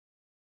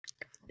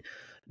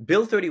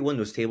Bill 31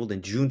 was tabled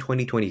in June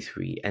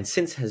 2023 and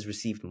since has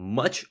received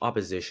much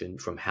opposition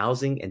from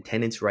housing and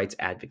tenants' rights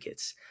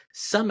advocates.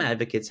 Some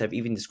advocates have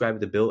even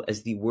described the bill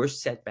as the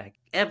worst setback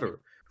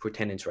ever for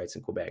tenants' rights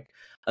in Quebec.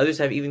 Others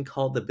have even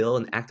called the bill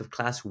an act of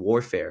class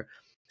warfare.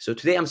 So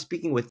today I'm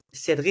speaking with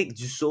Cedric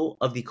Dussault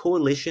of the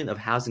Coalition of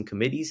Housing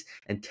Committees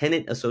and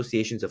Tenant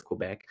Associations of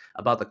Quebec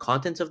about the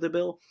contents of the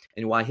bill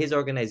and why his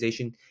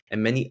organization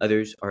and many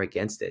others are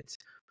against it.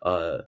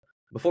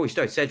 Before we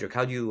start, Cedric,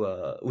 how do you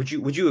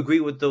would you agree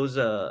with those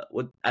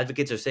what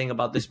advocates are saying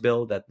about this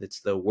bill, that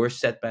it's the worst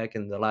setback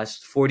in the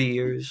last 40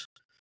 years?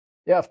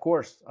 Yeah, of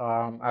course.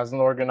 As an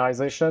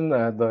organization,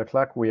 the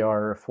CLALQ, we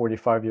are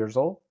 45 years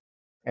old.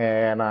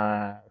 And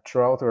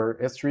throughout our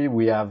history,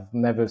 we have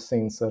never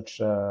seen such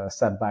a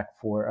setback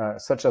for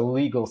such a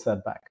legal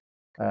setback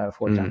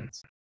for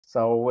tenants.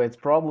 So it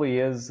probably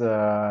is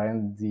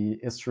in the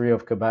history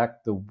of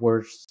Quebec the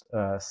worst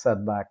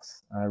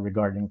setbacks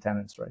regarding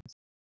tenants' rights.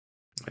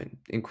 Right.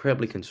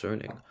 Incredibly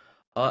concerning.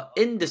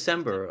 In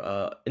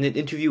December, in an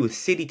interview with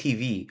City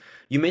TV,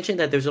 you mentioned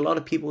that there's a lot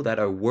of people that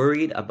are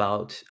worried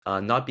about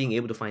not being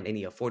able to find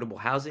any affordable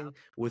housing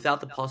without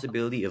the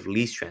possibility of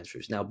lease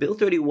transfers. Now, Bill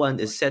 31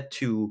 is set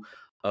to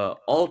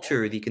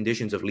alter the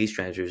conditions of lease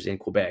transfers in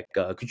Quebec.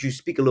 Could you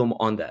speak a little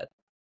more on that?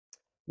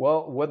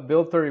 Well, what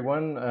Bill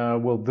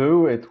 31 will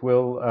do, it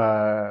will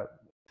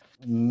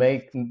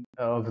make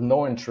of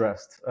no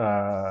interest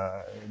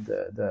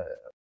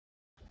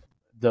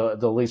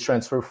the lease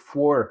transfer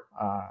for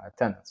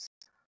tenants.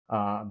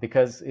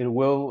 Because it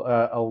will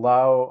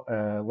allow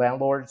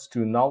landlords to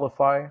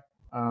nullify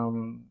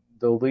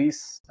the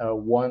lease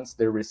once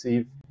they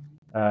receive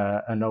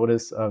a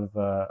notice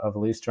of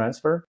lease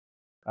transfer.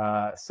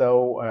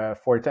 So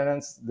for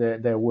tenants,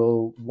 there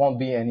won't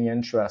be any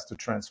interest to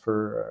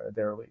transfer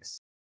their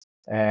lease.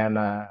 And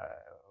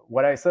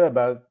what I said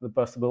about the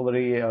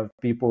possibility of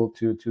people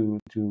to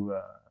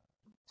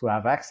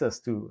have access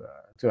to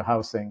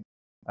housing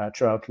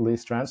throughout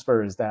lease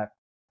transfer is that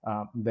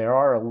there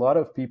are a lot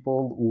of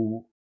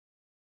people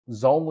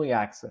whose only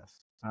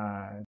access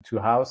to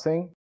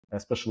housing,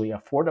 especially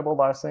affordable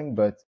housing,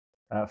 but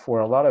for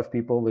a lot of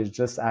people, it's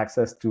just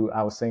access to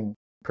housing,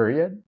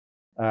 period.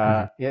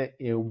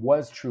 It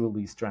was through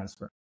lease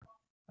transfer.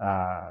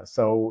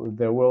 So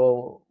there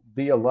will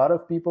be a lot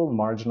of people,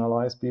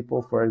 marginalized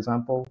people, for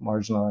example,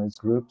 marginalized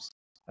groups,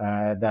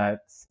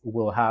 that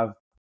will have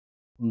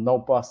no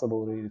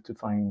possibility to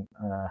find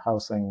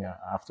housing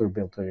after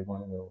Bill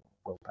 31 will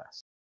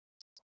pass.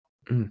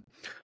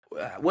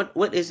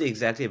 What is it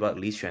exactly about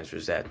lease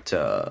transfers that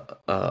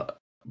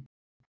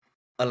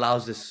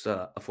allows this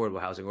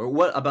affordable housing, or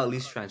what about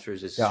lease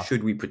transfers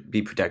should we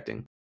be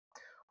protecting?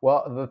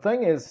 Well, the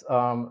thing is,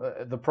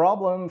 the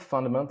problem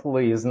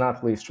fundamentally is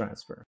not lease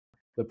transfer.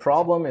 The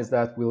problem is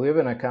that we live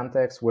in a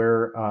context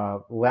where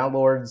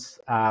landlords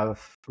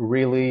have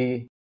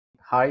really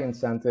high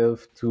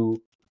incentive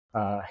to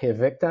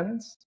evict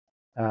tenants,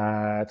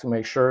 to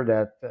make sure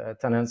that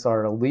tenants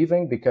are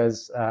leaving,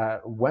 because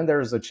when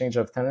there is a change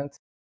of tenant,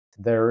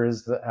 there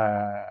is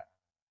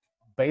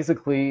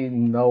basically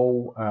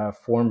no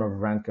form of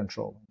rent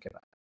control in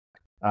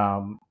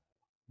Quebec.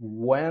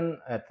 When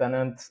a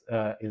tenant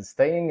is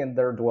staying in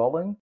their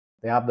dwelling,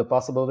 they have the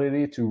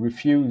possibility to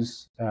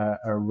refuse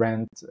a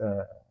rent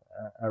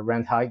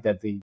hike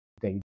that they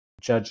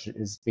judge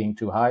is being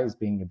too high, is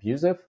being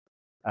abusive.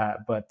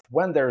 But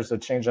when there's a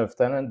change of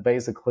tenant,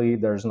 basically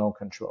there's no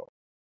control.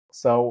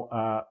 So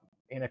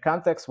in a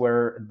context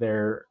where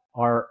there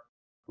are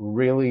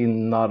really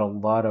not a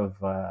lot of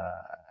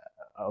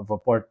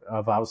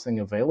housing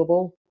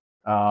available,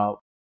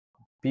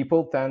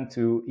 people tend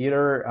to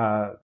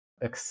either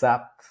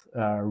accept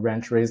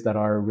rent rates that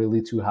are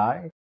really too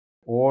high,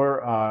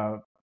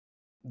 or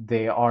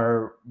they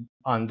are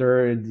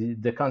under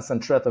the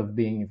constant threat of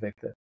being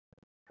evicted.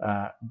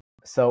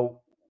 So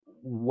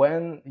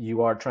when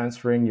you are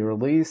transferring your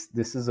lease,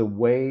 this is a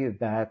way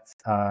that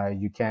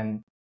you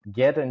can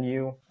get a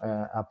new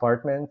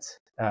apartment,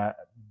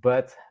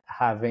 but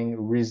having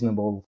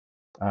reasonable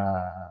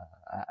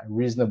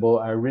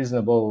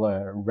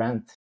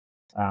rent.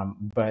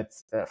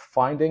 But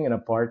finding an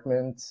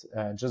apartment,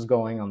 just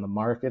going on the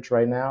market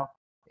right now,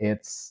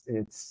 it's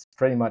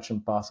pretty much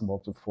impossible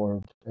to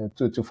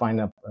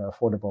find an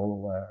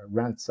affordable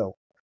rent. So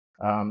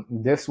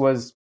this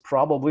was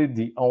probably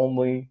the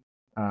only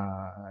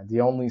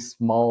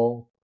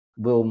small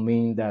little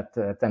mean that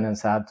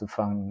tenants had to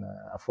find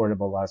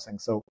affordable housing.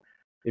 So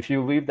if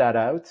you leave that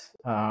out,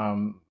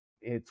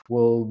 it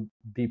will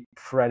be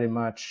pretty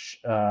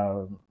much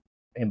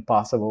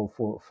impossible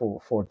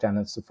for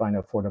tenants to find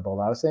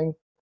affordable housing.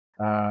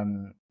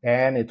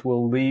 And it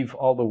will leave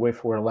all the way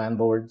for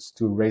landlords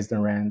to raise the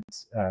rent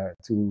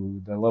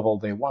to the level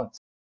they want.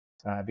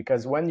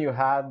 Because when you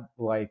had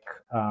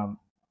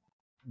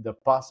the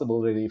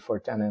possibility for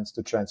tenants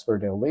to transfer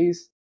their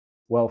lease,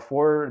 well,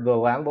 for the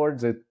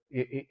landlords,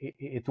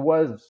 it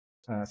was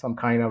some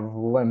kind of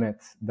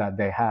limit that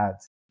they had,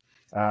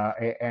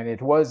 and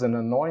it was an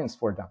annoyance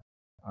for them.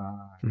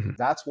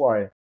 That's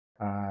why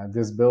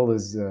this bill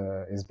is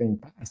being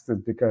passed is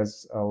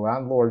because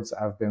landlords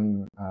have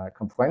been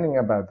complaining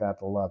about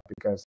that a lot,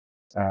 because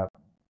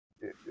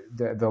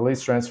the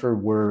lease transfer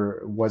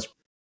was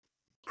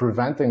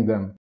preventing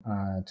them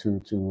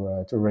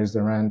to raise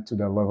the rent to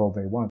the level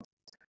they want.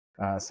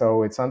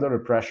 So it's under the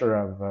pressure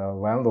of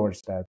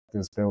landlords that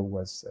this bill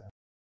was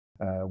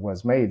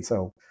made.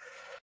 So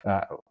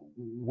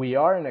we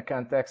are in a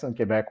context in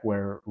Quebec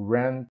where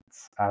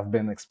rents have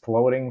been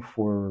exploding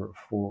for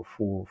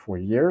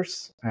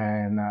years,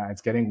 and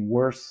it's getting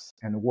worse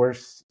and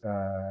worse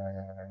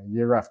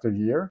year after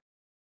year.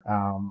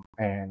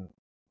 And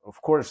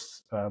of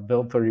course,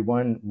 Bill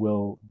 31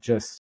 will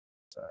just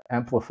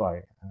amplify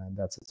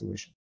that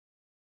situation.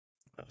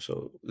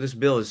 So this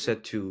bill is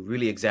set to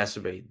really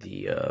exacerbate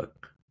the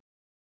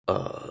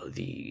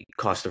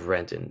cost of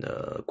rent in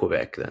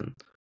Quebec. Then,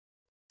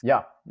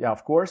 yeah,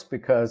 of course,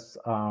 because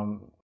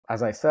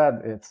as I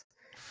said, it's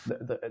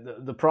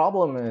the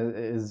problem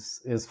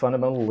is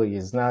fundamentally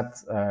is not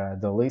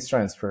the lease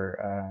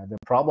transfer. The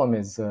problem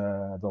is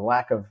the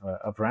lack of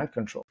rent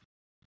control.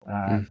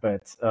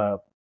 But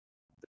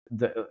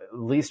the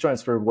lease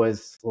transfer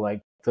was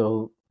like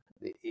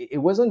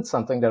it wasn't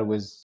something that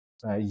was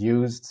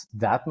used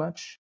that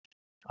much.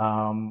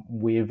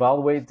 We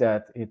evaluate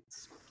that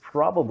it's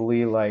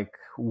probably like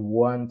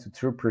 1 to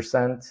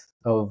 2%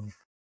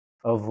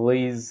 of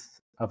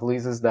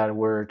leases that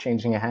were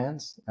changing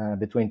hands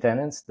between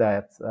tenants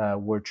that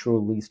were true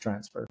lease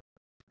transfer.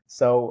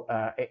 So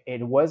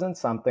it wasn't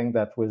something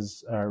that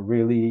was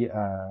really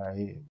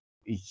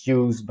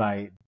used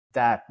by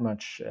that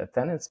much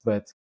tenants,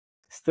 but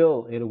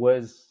still it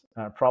was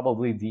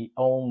probably the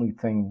only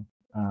thing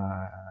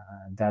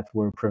that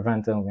were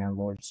preventing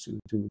landlords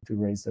to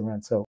raise the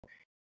rent. So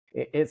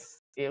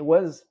it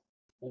was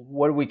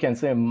what we can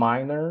say a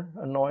minor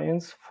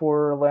annoyance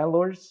for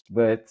landlords,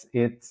 but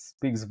it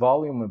speaks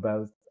volume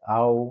about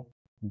how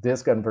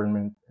this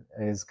government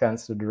is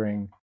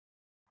considering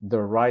the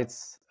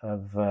rights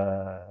of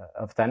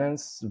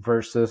tenants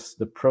versus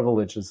the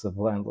privileges of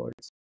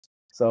landlords.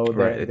 So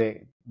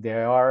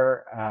they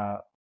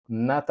are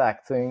not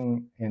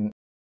acting in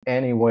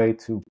any way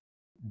to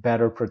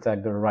better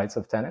protect the rights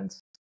of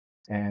tenants,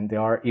 and they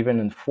are even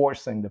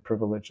enforcing the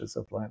privileges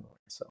of landlords.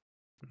 So,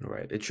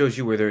 right, it shows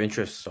you where their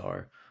interests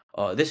are.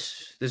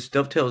 This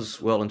dovetails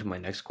well into my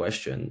next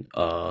question.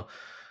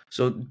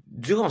 So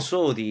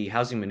Dussault, the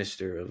housing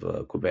minister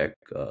of Quebec,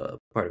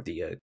 part of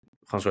the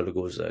François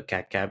Legault's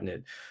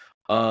cabinet,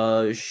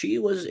 she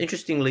was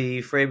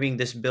interestingly framing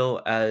this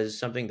bill as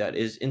something that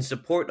is in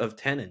support of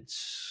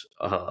tenants.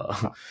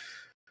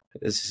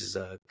 This is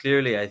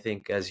clearly, I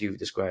think, as you've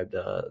described,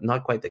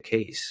 not quite the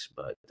case.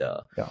 But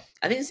I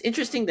think it's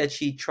interesting that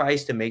she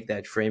tries to make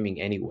that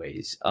framing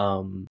anyways.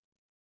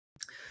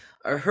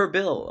 Her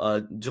bill,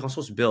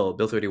 Dussault's bill,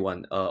 Bill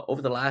 31,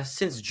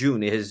 since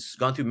June, it has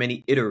gone through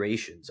many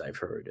iterations, I've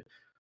heard.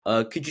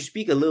 Could you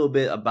speak a little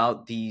bit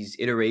about these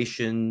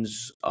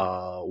iterations,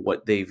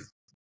 what they've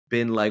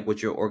been like,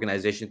 what your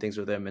organization thinks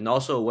of them, and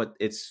also what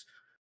its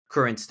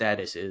current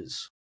status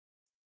is?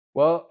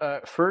 Well,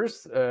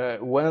 first,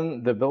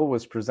 when the bill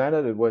was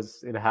presented,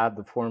 it had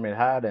the form it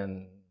had,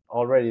 and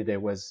already there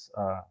was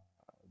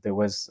the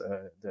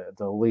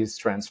lease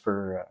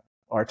transfer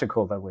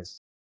article that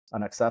was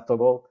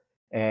unacceptable.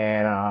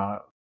 And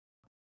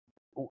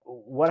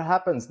what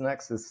happens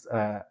next is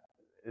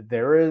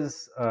there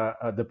is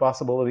the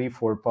possibility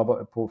for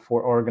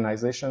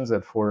organizations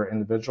and for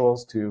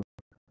individuals to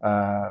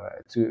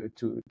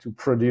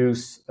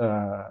produce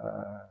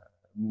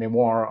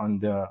memoir on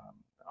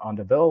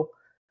the bill,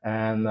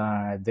 and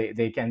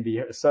they can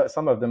be,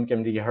 some of them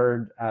can be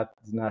heard at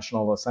the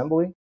National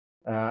Assembly.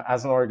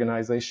 As an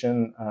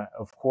organization,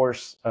 of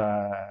course,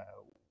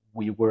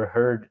 we were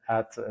heard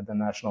at the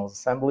National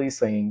Assembly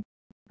saying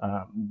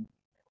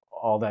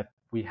all that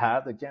we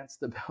had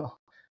against the bill,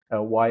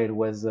 why it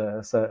was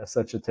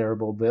such a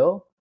terrible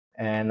bill.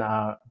 And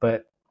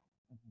but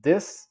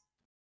this,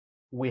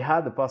 we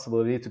had the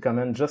possibility to come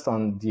in just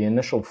on the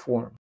initial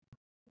form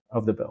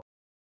of the bill.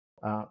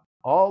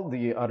 All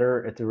the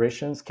other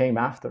iterations came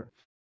after.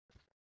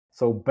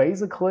 So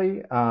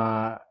basically,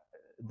 the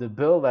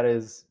bill that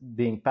is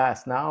being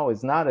passed now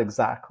is not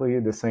exactly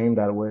the same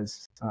that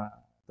was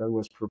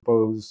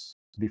proposed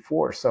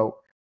before. So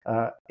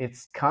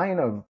it's kind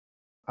of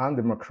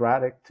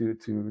undemocratic to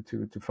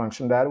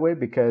function that way,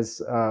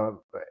 because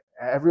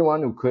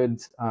everyone who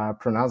could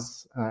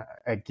pronounce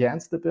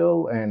against the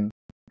bill and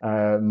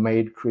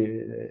made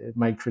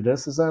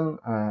criticism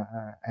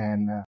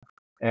and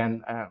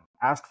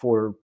asked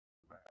for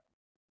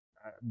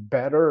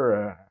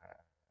better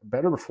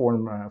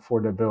reform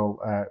for the bill.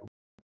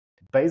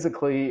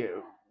 Basically,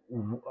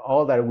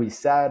 all that we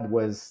said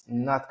was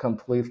not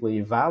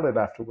completely valid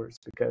afterwards,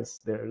 because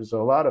there's a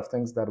lot of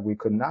things that we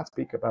could not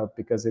speak about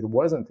because it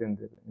wasn't in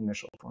the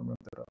initial form of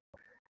the bill.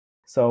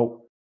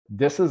 So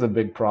this is a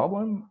big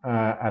problem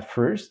at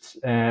first,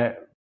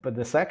 but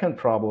the second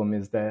problem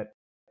is that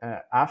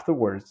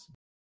afterwards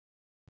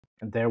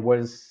there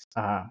was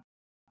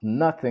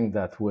nothing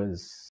that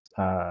was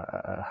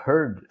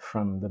heard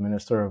from the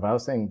Minister of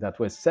Housing that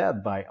was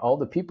said by all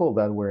the people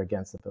that were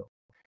against the bill.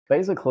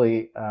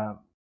 Basically,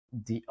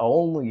 the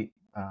only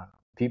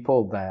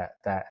people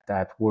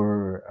that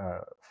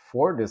were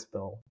for this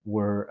bill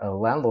were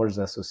landlords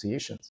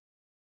associations.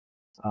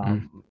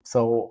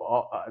 So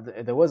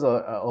there was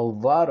a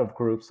lot of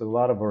groups, a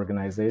lot of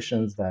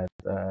organizations that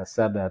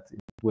said that it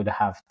would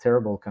have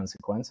terrible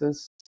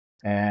consequences,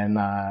 and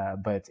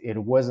but it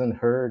wasn't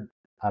heard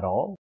at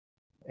all.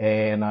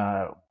 And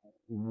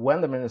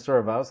when the Minister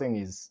of Housing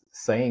is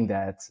saying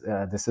that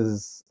this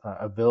is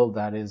a bill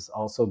that is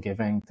also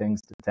giving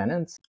things to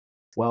tenants,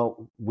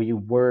 well, we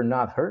were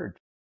not heard.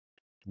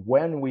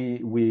 When we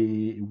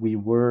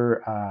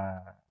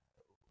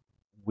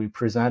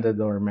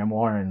presented our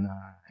memoir in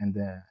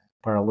the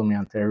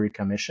Parliamentary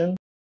Commission,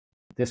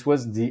 this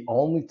was the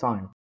only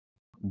time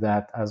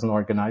that, as an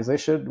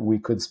organization, we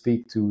could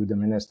speak to the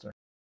minister.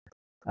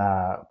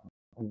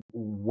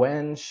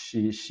 When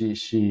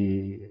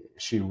she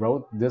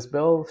wrote this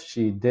bill,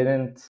 she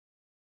didn't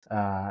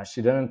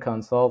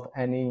consult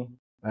any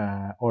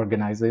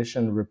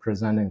organization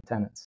representing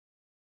tenants.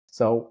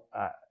 So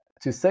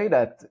to say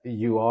that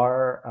you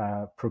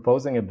are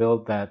proposing a bill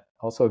that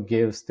also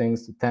gives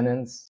things to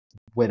tenants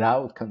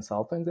without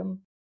consulting them,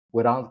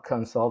 without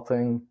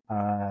consulting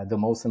the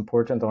most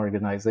important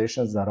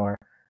organizations that are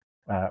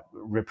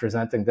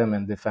representing them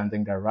and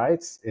defending their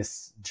rights,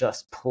 is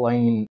just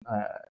plain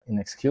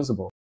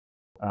inexcusable.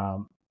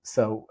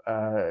 So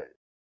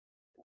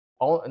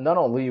not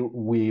only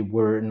we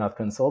were not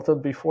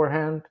consulted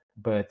beforehand,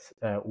 but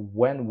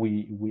when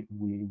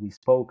we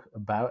spoke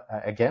about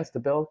against the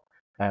bill,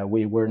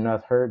 we were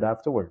not heard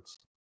afterwards.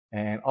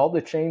 And all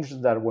the changes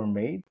that were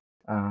made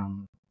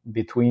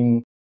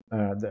between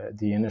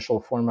the initial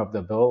form of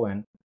the bill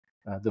and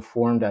the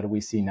form that we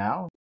see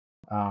now,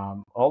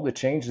 all the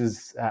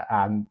changes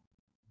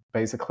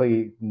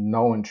basically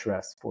no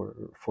interest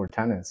for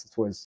tenants. It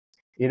was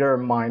either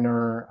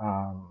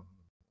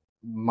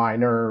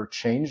minor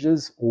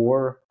changes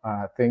or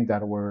things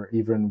that were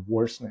even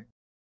worsening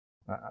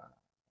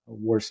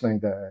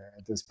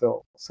this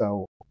bill.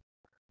 So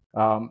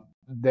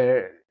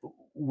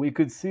we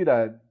could see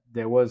that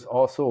there was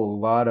also a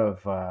lot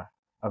of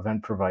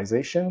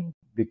improvisation,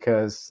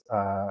 because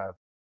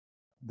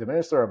the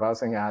Minister of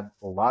Housing had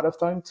a lot of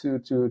time to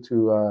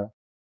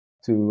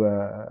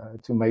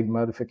make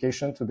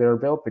modification to their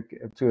bill,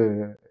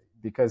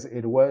 because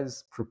it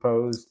was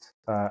proposed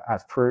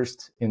at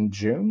first in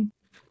June,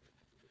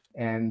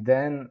 and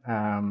then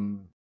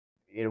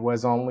it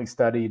was only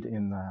studied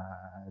in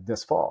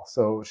this fall.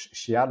 So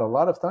she had a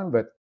lot of time,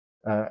 but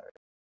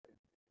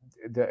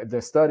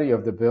the study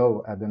of the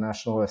bill at the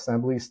National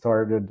Assembly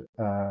started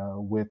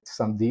with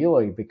some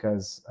delay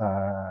because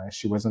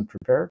she wasn't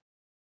prepared.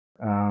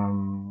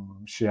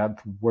 She had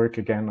to work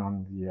again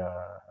on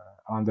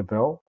the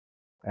bill.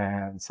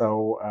 And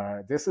so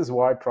this is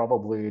why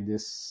probably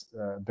this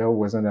bill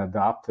wasn't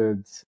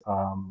adopted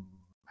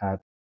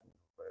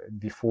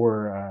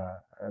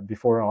before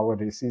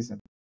holiday season,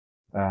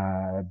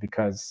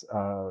 because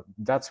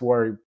that's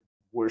why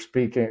we're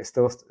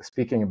still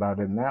speaking about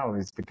it now,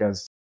 is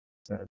because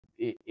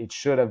it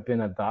should have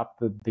been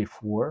adopted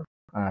before.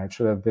 It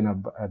should have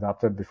been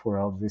adopted before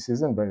holiday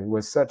season, but it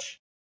was such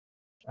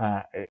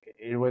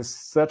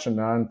an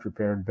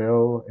unprepared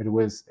bill. It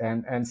was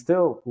and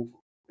still.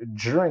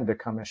 During the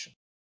commission,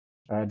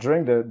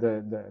 during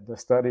the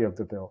study of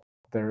the bill,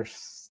 there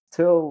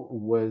still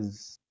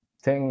was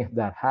things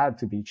that had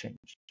to be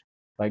changed.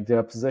 Like the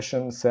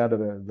opposition said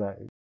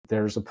that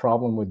there's a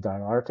problem with that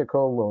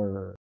article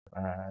or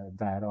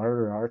that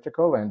other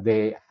article, and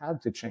they had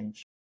to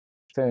change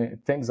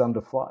things on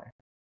the fly.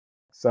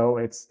 So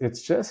it's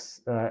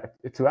just to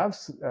have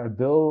a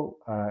bill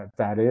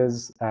that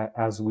is,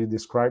 as we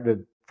described it,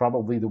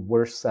 probably the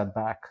worst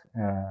setback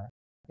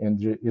in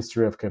the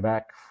history of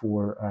Quebec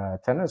for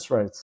tenants'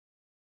 rights.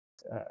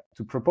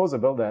 To propose a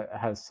bill that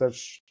has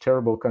such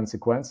terrible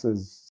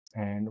consequences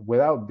and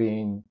without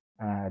being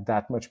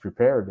that much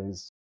prepared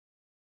is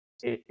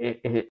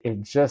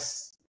it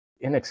just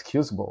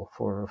inexcusable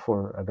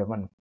for a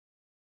government.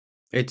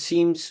 It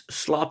seems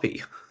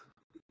sloppy.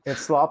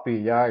 It's sloppy,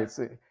 yeah.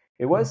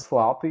 It was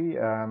sloppy.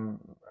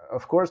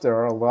 Of course, there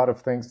are a lot of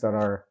things that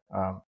are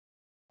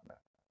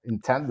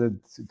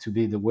intended to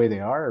be the way they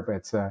are,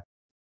 but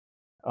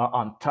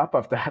on top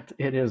of that,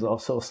 it is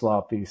also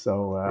sloppy.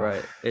 So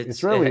right,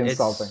 it's really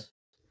insulting.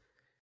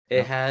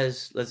 It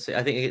has, let's say,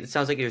 I think it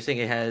sounds like you're saying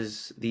it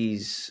has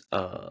these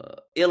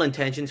ill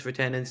intentions for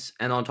tenants,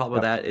 and on top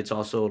of that, it's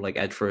also like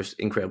at first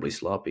incredibly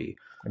sloppy.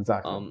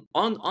 Exactly.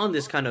 On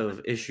this kind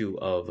of issue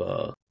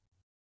of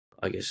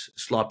I guess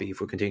sloppy, if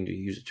we're continuing to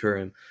use the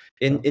term,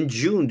 in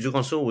June,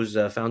 Dussault was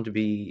found to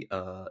be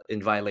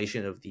in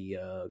violation of the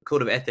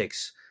code of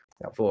ethics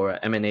for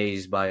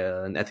M&As by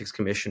an ethics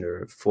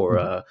commissioner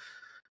for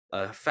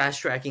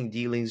fast tracking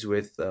dealings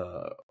with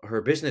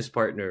her business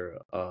partner,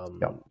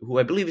 Yeah. who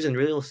I believe is in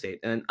real estate.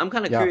 And I'm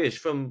kind of Yeah. curious,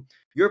 from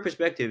your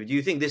perspective, do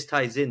you think this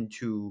ties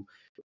into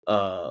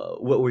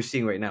what we're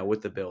seeing right now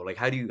with the bill? Like,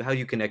 how do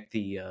you connect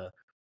the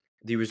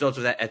results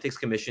of that ethics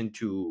commission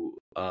to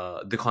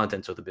the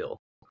contents of the bill?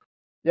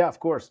 Yeah, of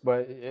course.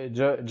 But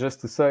just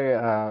to say,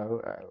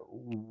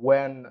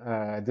 when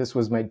this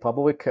was made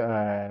public,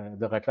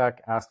 the RCLALQ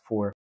asked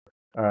for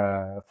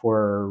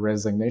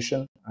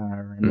resignation,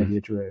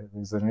 immediate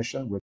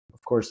resignation, which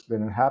of course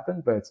didn't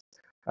happen. But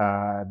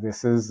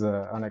this is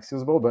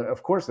unexcusable. But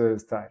of course, it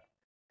is time.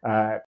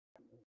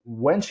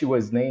 When she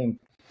was named,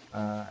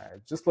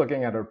 just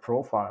looking at her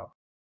profile,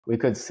 we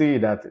could see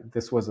that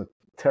this was a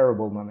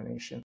terrible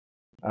nomination.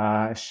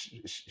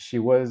 She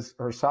was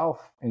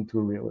herself into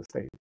real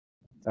estate.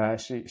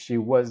 She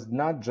was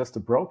not just a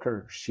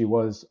broker. She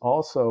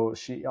also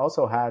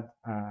had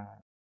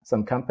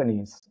some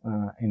companies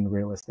in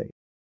real estate,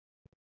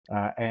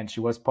 and she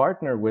was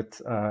partnered with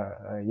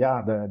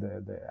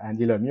the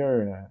Andy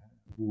Lemieux,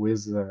 who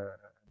is the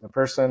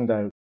person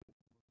that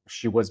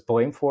she was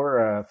blamed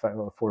for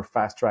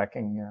fast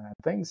tracking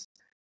things.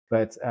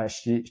 But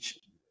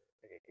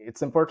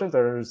it's important to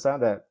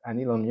understand that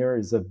Annie Lemieux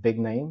is a big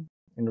name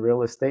in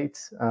real estate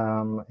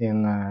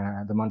in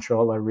the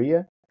Montreal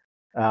area.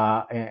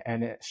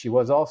 And she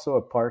was also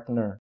a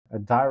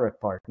direct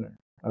partner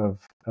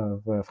of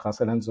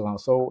RCLALQ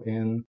Dussault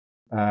in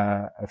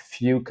a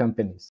few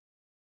companies.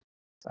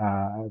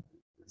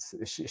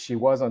 She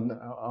was on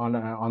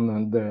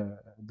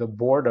the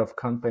board of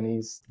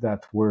companies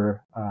that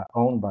were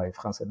owned by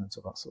RCLALQ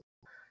Dussault.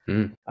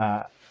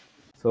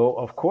 So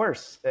of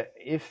course,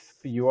 if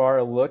you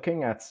are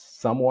looking at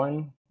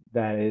someone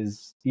that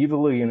is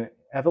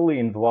heavily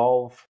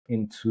involved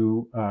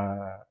into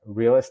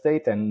real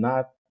estate, and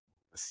not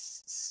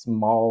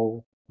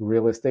small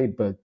real estate,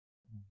 but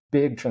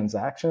big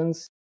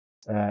transactions,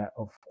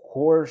 of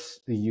course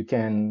we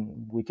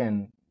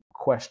can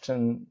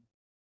question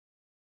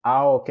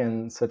how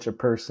can such a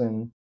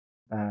person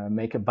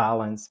make a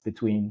balance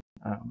between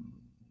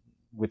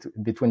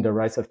the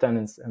rights of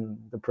tenants and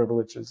the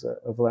privileges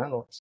of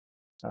landlords.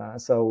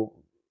 So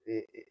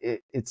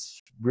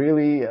it's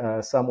really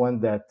someone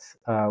that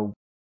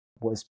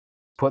was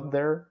put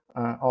there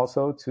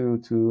also to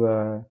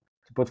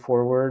put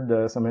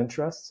forward some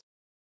interests.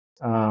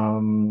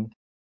 And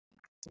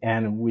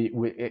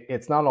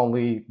it's not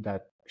only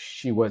that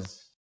she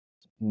was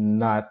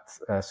not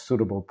a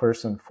suitable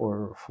person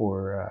for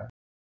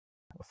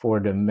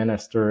the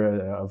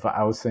Minister of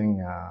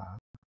Housing,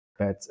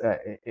 but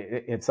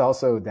it's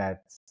also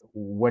that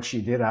what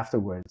she did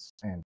afterwards,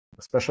 and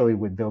especially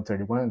with Bill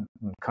 31,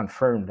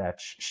 confirmed that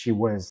she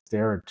was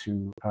there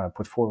to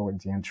put forward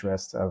the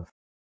interests of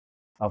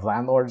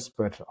landlords,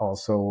 but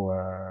also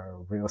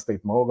real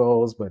estate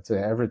moguls, but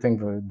everything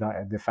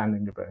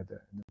defending the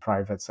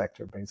private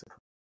sector, basically.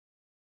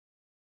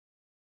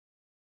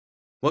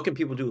 What can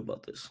people do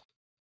about this?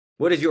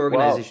 What is your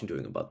organization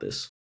doing about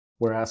this?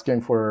 We're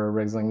asking for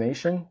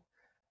resignation,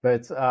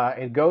 but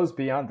it goes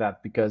beyond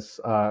that,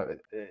 because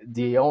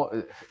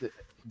the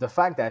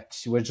fact that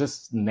she was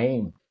just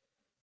named,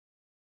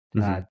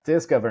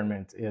 this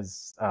government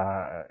is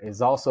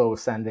also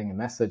sending a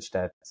message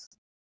that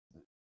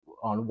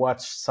on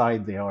what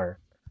side they are,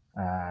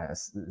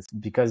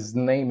 because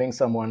naming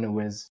someone who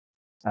is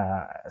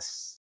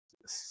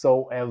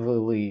so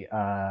heavily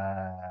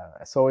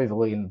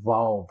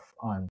involved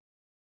on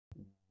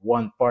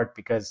one part,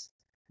 because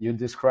you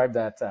describe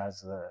that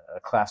as a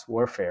class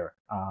warfare.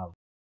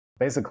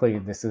 Basically,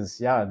 this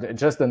is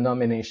just the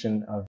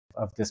nomination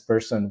of this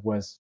person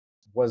was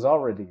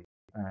already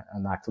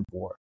an act of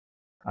war,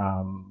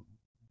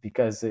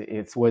 because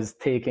it was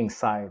taking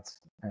sides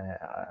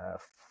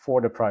for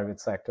the private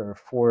sector,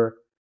 for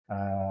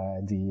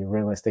the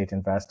real estate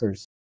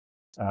investors.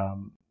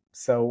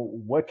 So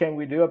what can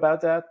we do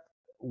about that?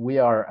 We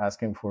are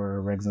asking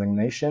for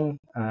resignation.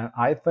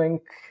 I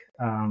think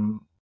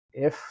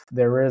if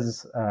there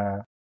is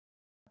a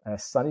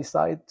sunny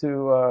side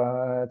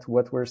to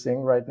what we're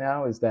seeing right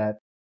now, is that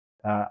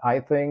I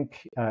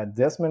think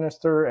this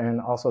minister and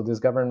also this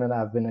government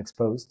have been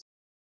exposed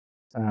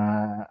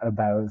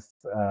about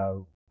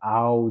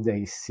how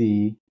they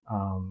see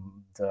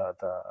the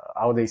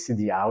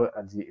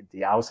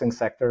housing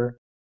sector,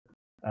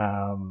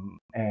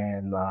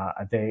 and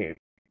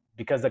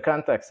because the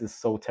context is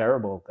so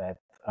terrible that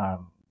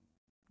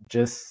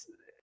just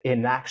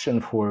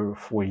inaction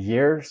for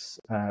years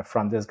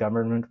from this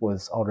government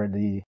was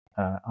already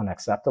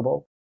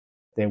unacceptable.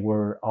 They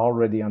were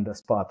already on the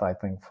spot, I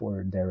think,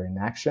 for their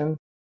inaction,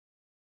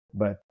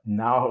 but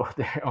now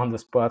they're on the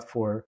spot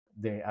for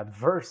the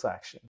adverse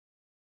action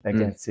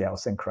against the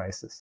housing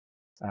crisis.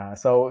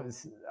 So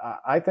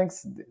I think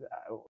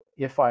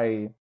if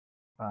I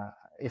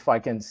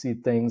can see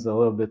things a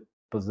little bit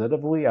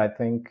positively, I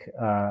think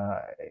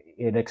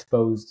it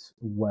exposed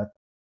what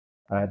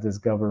this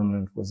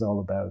government was all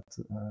about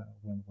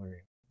when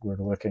we're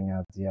looking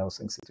at the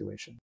housing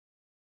situation.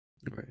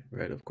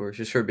 Right. Of course,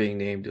 just her being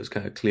named, it was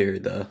kind of clear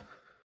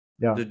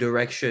Yeah. the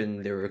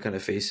direction they were kind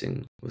of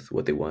facing with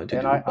what they wanted to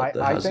And do about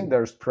the I think housing.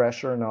 there's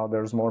pressure now.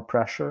 There's more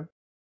pressure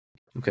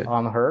Okay.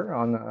 on her,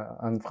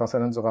 on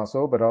François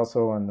Duranceau, but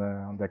also on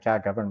the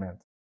CAQ government.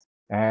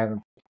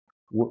 And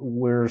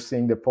we're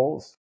seeing the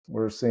polls.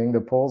 We're seeing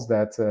the polls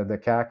that the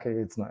CAQ,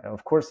 it's not,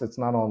 of course, it's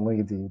not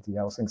only the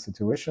housing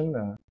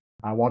situation.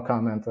 I won't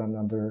comment on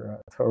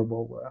other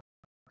terrible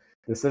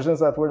decisions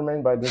that were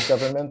made by this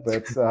government,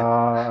 but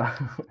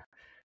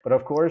but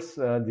of course,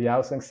 the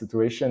housing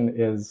situation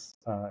is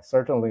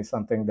certainly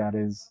something that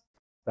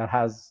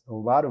has a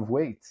lot of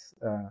weight.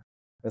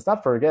 Let's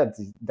not forget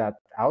that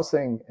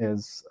housing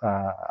is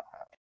a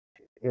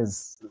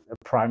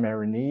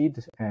primary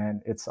need,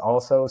 and it's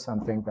also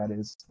something that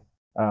is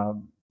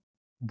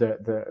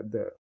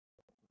the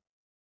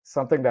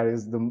something that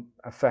is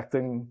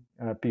affecting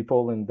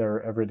people in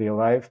their everyday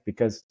life,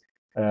 because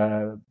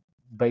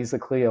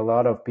basically a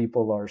lot of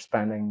people are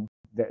spending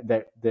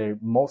the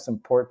most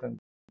important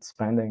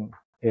spending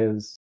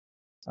is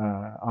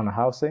on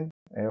housing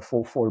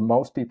for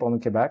most people in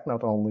Quebec,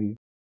 not only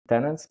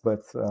tenants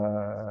but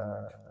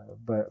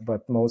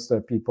most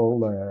people,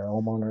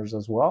 homeowners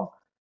as well.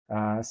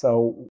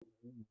 So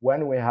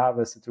when we have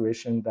a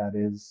situation that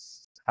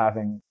is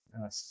having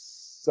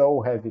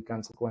so heavy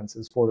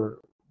consequences for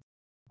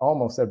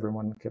almost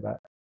everyone in Quebec,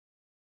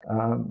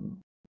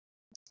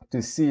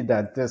 to see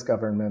that this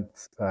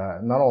government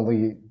not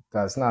only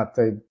does not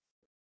take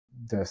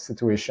the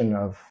situation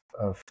of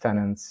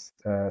tenants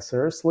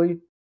seriously,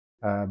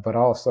 but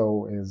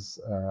also is,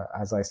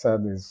 as I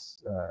said,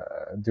 is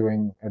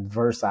doing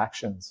adverse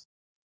actions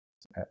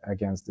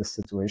against this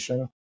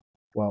situation.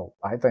 Well,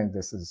 I think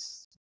this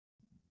is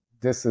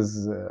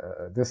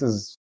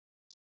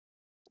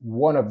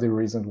one of the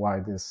reasons why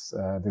this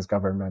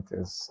government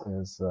is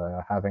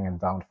having a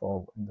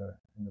downfall in the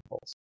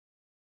polls.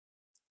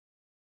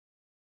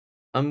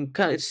 I'm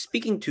kind of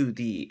speaking to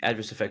the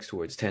adverse effects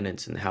towards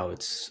tenants and how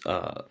it's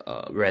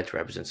rent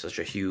represents such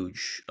a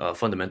huge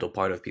fundamental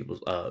part of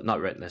people's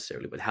not rent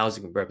necessarily, but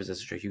housing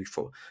represents such a huge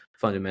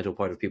fundamental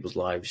part of people's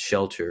lives.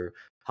 Shelter,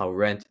 how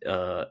rent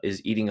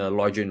is eating a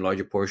larger and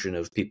larger portion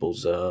of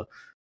people's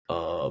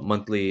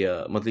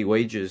monthly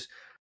wages.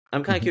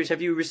 I'm kind of curious.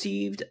 Have you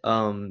received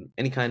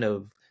any kind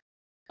of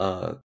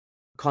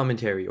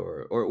commentary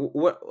or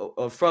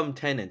what from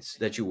tenants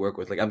that you work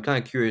with? Like, I'm kind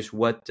of curious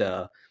what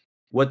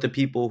the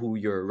people who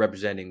you're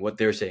representing, what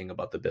they're saying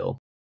about the bill.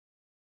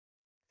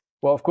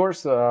 Well, of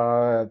course,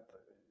 it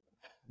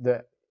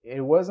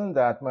wasn't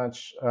that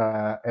much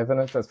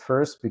evident at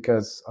first,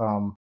 because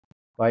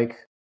like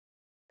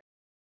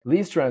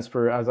lease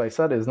transfer, as I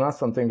said, is not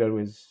something that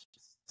was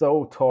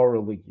so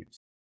thoroughly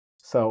used.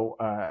 So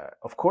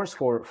of course,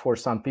 for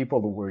some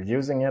people who were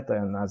using it,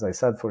 and as I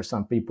said, for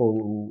some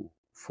people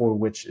for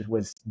which it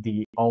was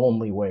the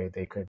only way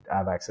they could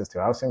have access to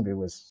housing, it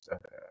was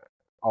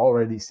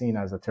already seen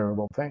as a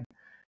terrible thing.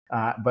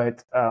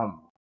 But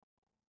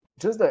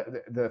just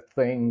the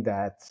thing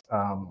that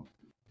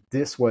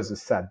this was a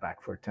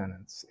setback for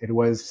tenants. It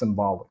was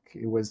symbolic.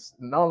 It was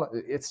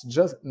it's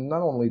just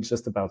not only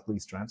just about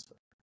lease transfer.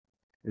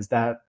 Is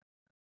that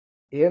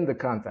in the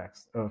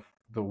context of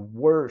the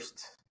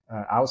worst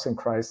housing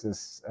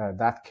crisis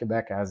that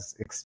Quebec has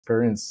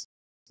experienced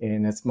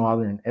in its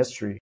modern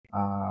history,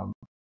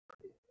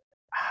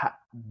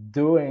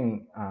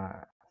 doing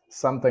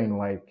something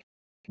like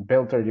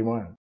Bill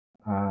 31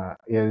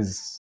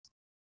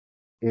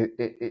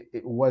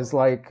 it was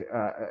like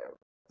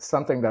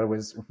something that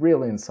was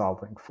really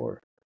insulting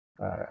for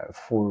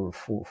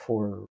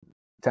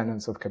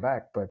tenants of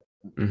Quebec,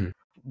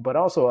 but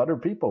also other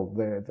people.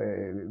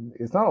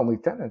 It's not only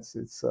tenants;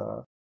 it's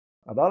a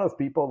lot of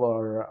people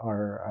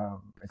are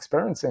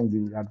experiencing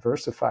the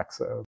adverse effects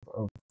of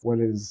what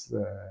is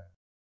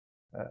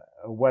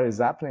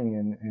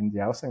happening in the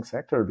housing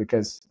sector,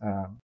 because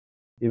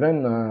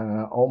even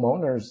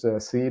homeowners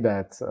see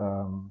that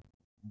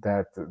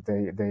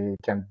they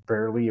can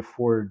barely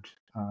afford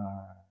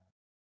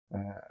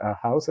a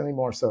house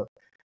anymore. So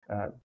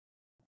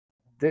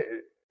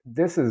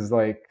this is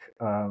like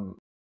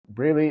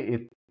really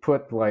it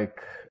put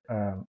like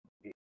a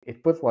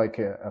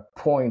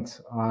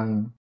point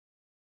on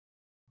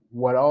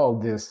what all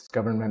this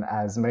government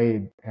has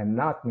made and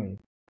not made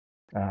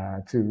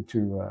to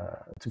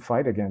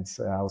fight against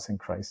housing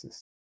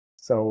crisis.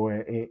 So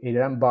it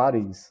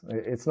embodies.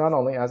 It's not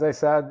only, as I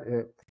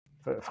said,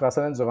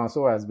 François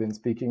Duranceau has been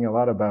speaking a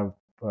lot about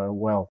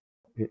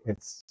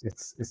it's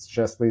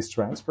just lease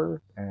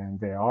transfer, and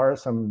there are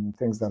some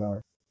things that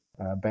are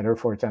better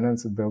for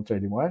tenants at Bill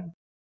 31,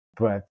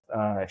 but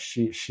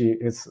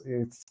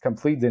it's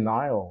complete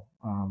denial.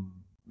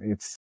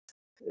 It's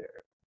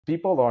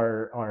people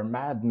are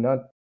mad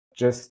not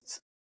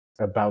just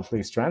about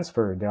lease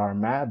transfer. They are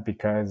mad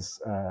because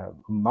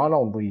not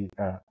only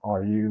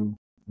are you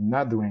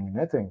not doing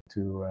anything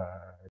to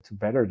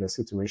better the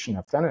situation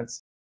of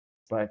tenants,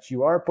 but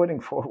you are putting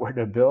forward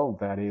a bill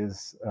that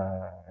is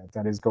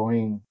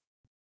going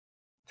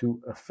to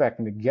affect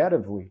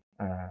negatively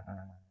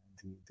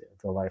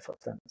the life of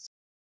tenants.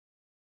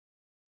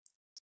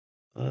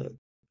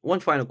 One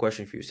final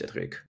question for you,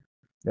 Cedric.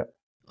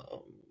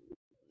 Um,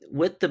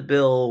 with the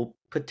bill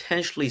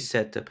potentially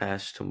set to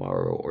pass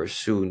tomorrow or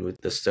soon,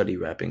 with the study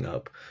wrapping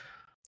up,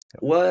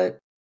 what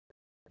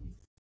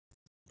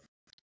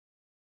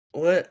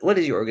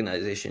is your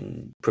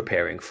organization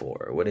preparing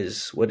for? What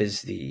is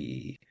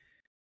the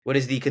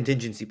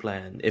contingency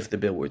plan if the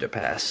bill were to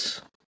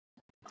pass?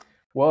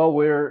 Well,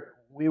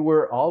 we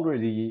were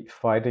already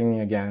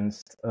fighting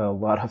against a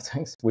lot of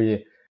things.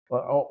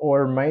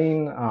 Our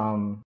main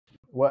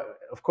what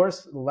of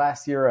course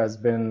last year has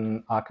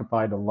been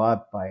occupied a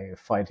lot by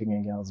fighting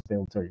against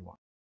Bill 31.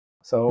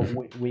 So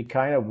we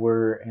kind of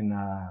were in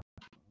a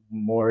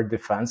more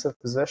defensive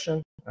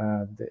position.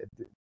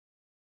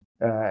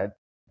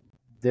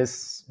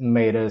 This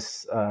made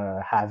us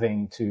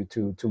having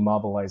to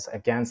mobilize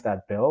against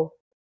that bill.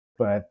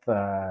 But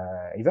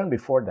even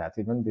before that,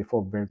 even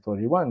before Bill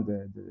 31,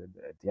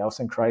 the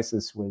housing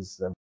crisis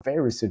was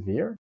very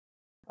severe,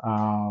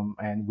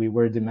 and we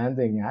were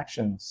demanding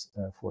actions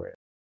for it.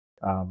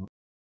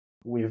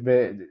 We've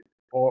been,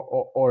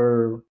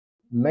 or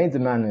main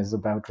demand is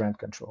about rent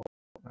control,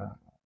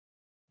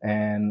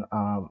 and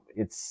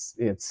it's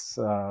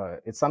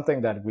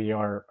something that we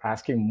are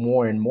asking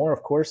more and more,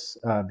 of course,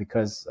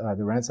 because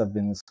the rents have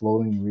been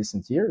exploding in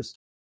recent years.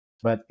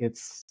 But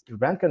it's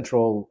rent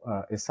control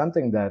is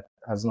something that,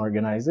 as an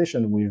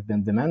organization, we've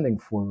been demanding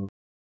for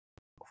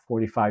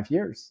 45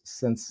 years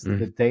since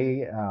the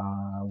day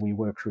we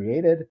were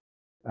created.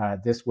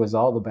 This was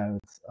all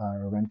about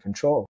rent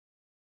control.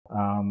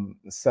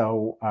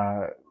 So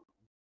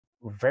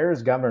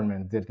various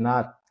government did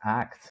not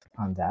act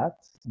on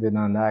that, did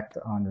not act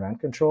on rent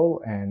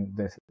control, and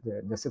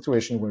the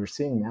situation we're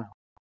seeing now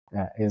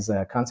is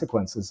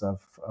consequences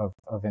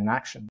of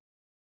inaction.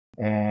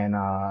 And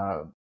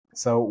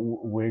so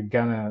we're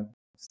gonna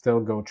still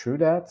go through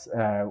that.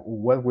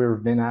 What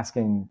we've been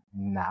asking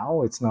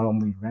now, it's not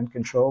only rent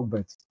control,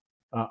 but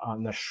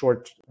on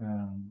short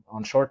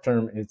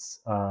term, it's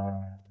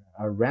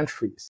a rent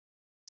freeze,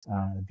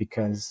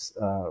 because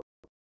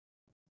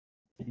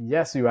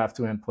yes, you have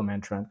to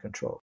implement rent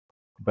control,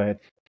 but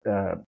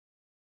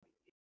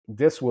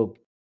this will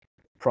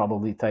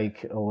probably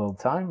take a little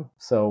time.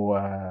 So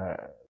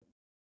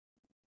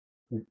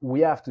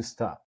we have to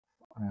stop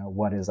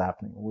what is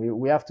happening.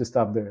 We have to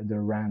stop the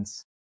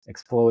rents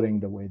exploding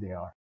the way they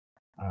are.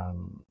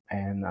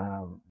 And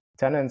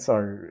tenants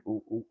are,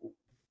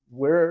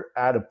 we're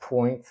at a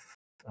point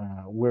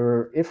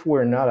if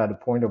we're not at a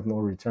point of no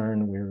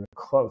return, we're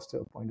close to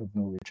a point of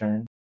no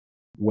return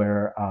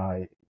where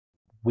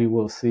we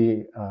will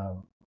see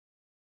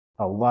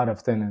a lot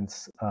of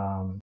tenants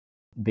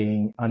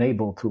being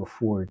unable to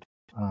afford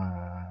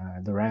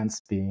the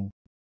rents, being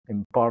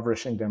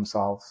impoverishing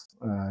themselves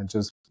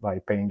just by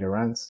paying the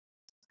rents.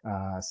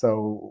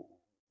 So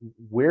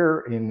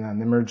we're in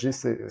an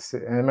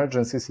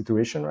emergency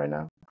situation right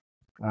now.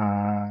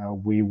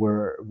 We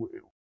were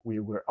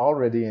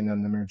already in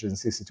an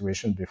emergency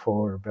situation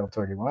before Bill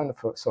 31.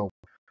 So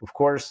of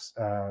course,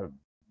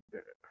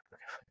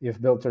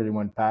 if Bill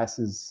 31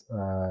 passes,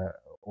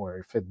 or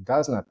if it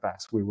does not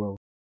pass, we will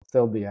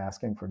still be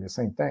asking for the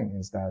same thing: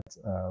 is that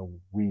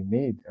we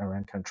need a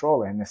rent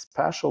control, and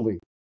especially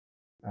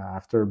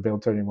after Bill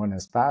 31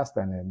 is passed,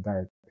 and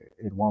that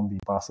it won't be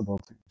possible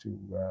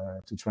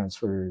to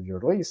transfer your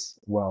lease.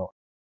 Well,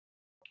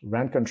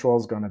 rent control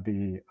is going to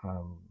be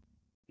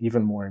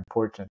even more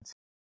important.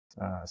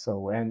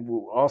 And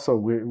also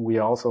we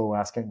also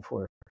asking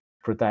for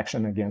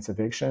protection against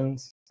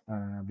evictions,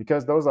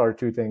 because those are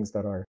two things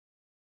that are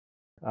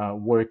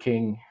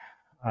working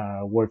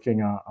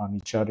on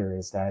each other.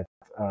 Is that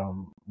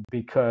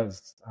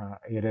because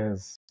it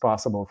is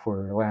possible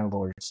for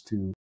landlords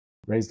to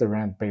raise the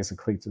rent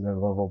basically to the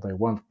level they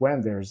want when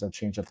there's a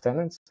change of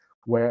tenants,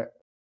 where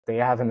they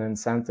have an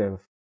incentive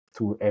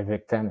to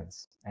evict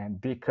tenants.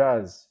 And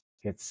because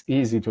it's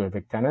easy to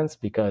evict tenants,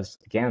 because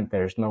again,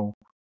 there's no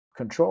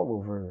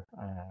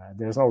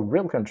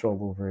real control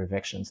over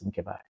evictions in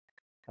Quebec.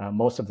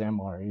 Most of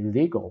them are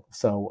illegal.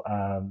 So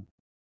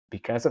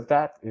because of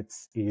that,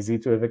 it's easy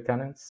to evict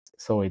tenants.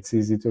 So it's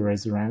easy to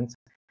raise the rent.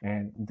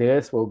 And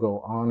this will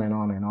go on and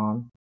on and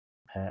on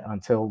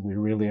until we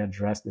really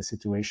address the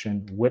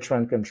situation with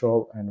rent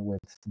control and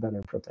with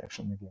better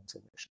protection against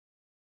eviction.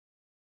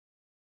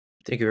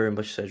 Thank you very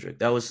much, Cedric.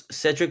 That was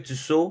Cedric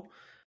Dussault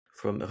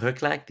from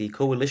RCLALQ, the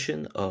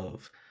Coalition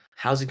of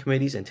Housing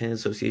Committees and Tenant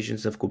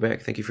Associations of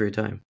Quebec. Thank you for your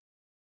time.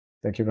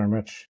 Thank you very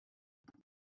much.